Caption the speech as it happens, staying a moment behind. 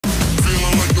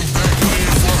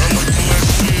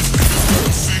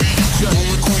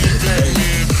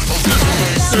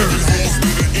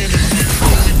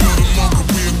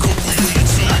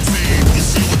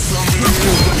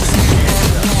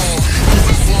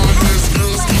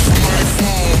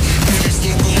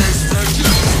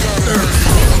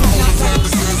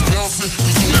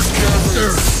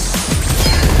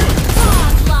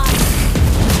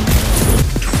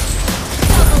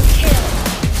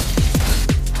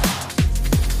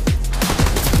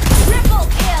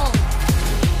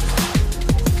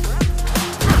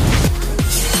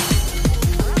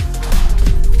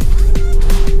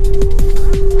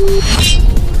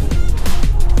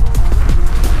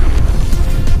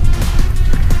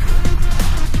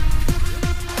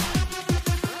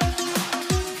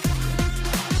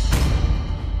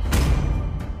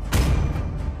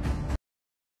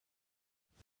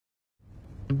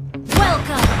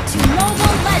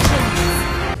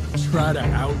Try to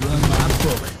outrun my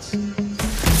bullets.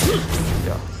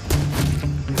 Yo.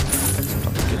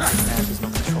 There's no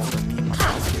controlling me. My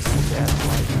thoughts get so bad.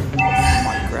 I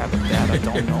might grab a bat. I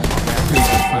don't know.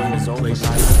 My rap is over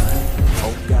like,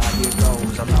 oh God, here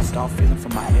goes. I'm now start feeling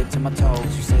from my head to my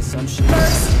toes. You said some shit.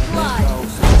 First blood.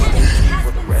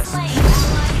 For the rest.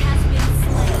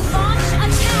 Launch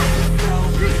attack.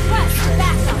 Request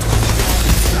backup.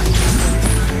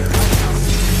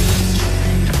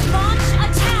 Launch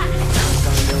attack.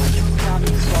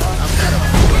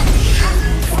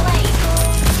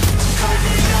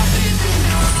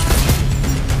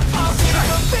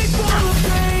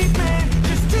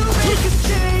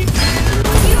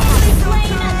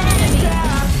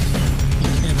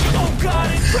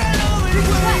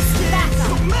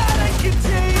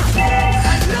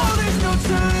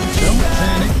 Don't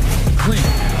panic. Clint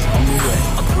is on the way.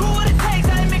 I'll do what it takes,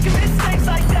 I ain't making mistakes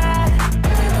like that.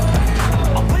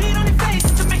 I'll put it on your face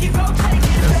to make you go take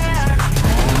it back.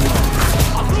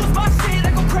 I'll lose my shit,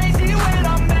 I go crazy when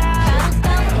I'm mad.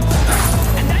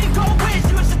 And now you go wish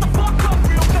you would shut the fuck up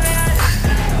real bad.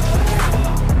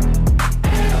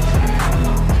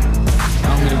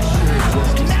 I'll make sure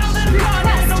justice Now that I'm gone,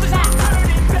 I know there's no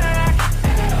turning back.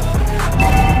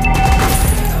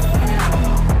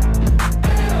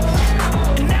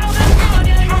 And now that I'm gone,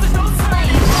 yeah, I know there's no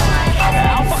turning back.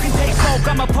 I'll fucking take smoke,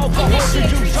 I'm a poker, holding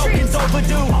you, choking's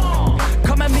overdue.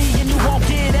 Come at me and you won't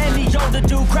get any older,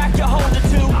 dude. Crack your hold or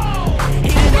two.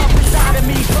 Heating up inside of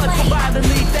me, blood so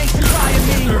violently, thanks for trying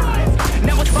me.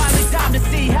 Now it's finally time to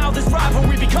see how this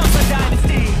rivalry becomes a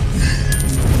dynasty.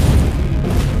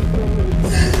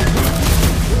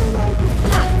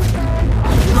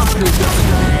 Drop your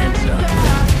hands up.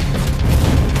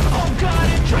 Oh God,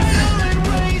 adrenaline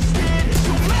wasted.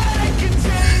 So mad I can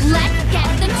taste it. Let's get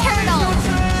the turtle.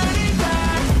 Turning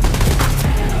back.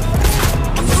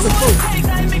 I'll do what it takes,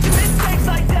 I ain't making mistakes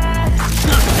like that.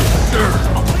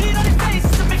 I'll put it on your face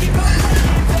to make you go take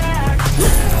it back.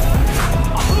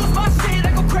 I'll lose my shit,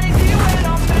 I go crazy when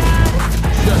I'm mad.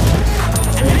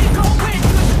 And then you go win,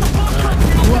 you shut the fuck up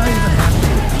real Do I even bad. have to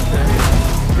repeat that?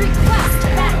 Request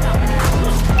backup.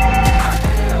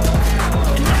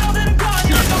 And now that I'm gone,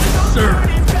 you know there's no Sir.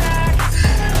 turning back.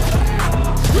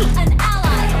 An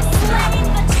ally has slain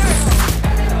the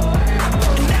turtle.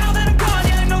 And now that I'm gone,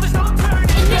 yeah, I know there's no turning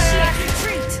back. Initiate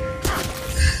retreat.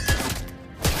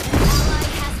 An ally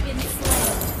has been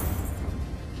slain.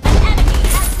 An enemy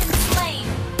has been slain.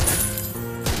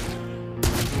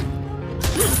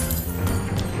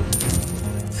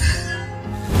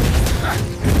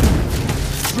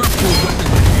 Drop your weapon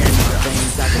and hands up.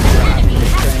 Things I can An drop in enemy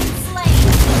this has thing. been slain.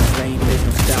 Flame, there's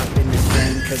no stopping this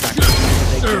thing. Cause I can't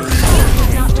play Sir. games.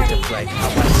 Not Changed it ready to play. for How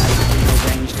this. I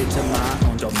rearranged it to my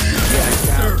own domain. Yeah, I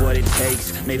got what it takes.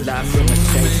 Made lots of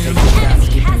mistakes. Taking shots,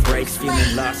 skipping breaks.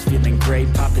 Feeling lost, feeling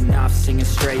great. Popping off, singing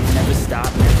straight. Never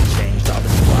stopped, never changed. All the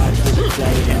squads really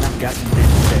played. And I've got something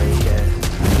to say, yeah.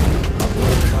 I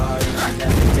work hard each and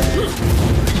every day.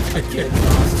 I get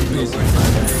lost in the words I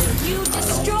say. You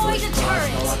destroy the No, I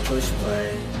turret. push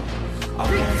play. I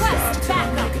won't Request stop till I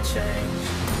backup. make a change.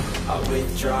 I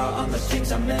withdraw on the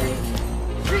things I make.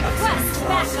 Request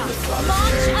backup.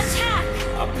 Launch attack.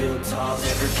 I build tall,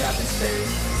 never cap in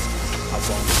space. I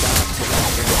won't stop till I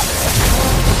feel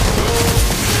safe.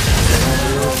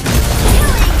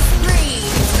 Killing spree.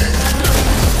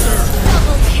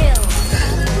 Double kill.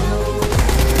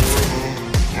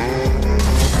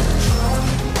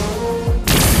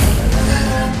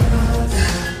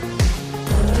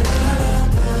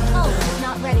 Oh,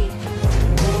 not ready.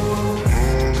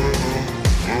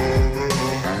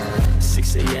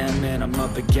 6 a.m. and I'm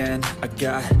up again. I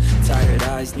got tired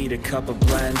eyes, need a cup of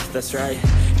blend. That's right,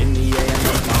 in the AM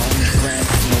of my only friend.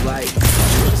 No light,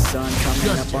 feel the sun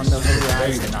coming up on the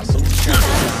horizon. I lose track of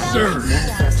time, Sir.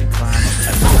 move fast and climb.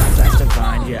 At times that's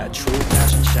divine, yeah, true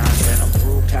passion shines. And I'm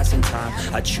through passing time,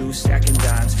 I choose stacking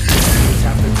dimes. Lose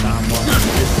half the time while I'm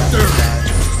just passing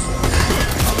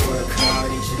I work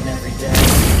hard each and every day.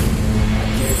 I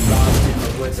get lost in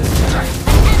the woods of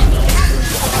time.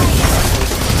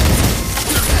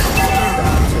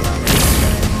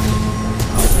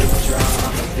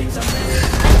 Things I made,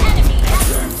 An enemy has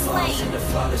turn been flaws slain. into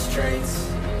flawless traits.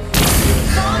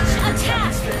 Launch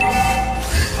attack.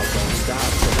 I won't stop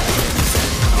till I get the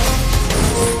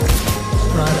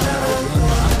Try to outrun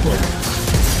my bullets.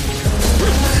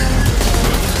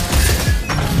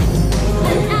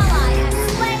 An ally has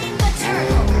slain the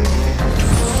turtle.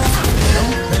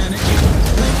 Don't panic.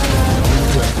 Clint is on the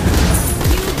way.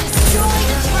 You destroy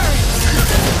the turret.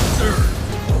 Sir.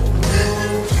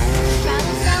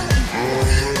 Battle cell.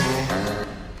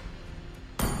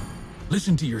 Listen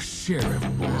Listen to your sheriff,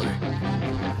 boy.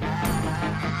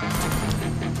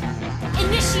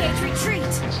 Initiate retreat.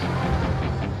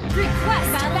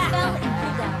 Request battle.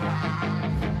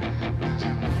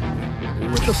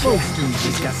 What the folks do?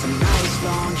 She's got some nice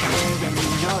long hair and you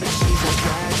know that she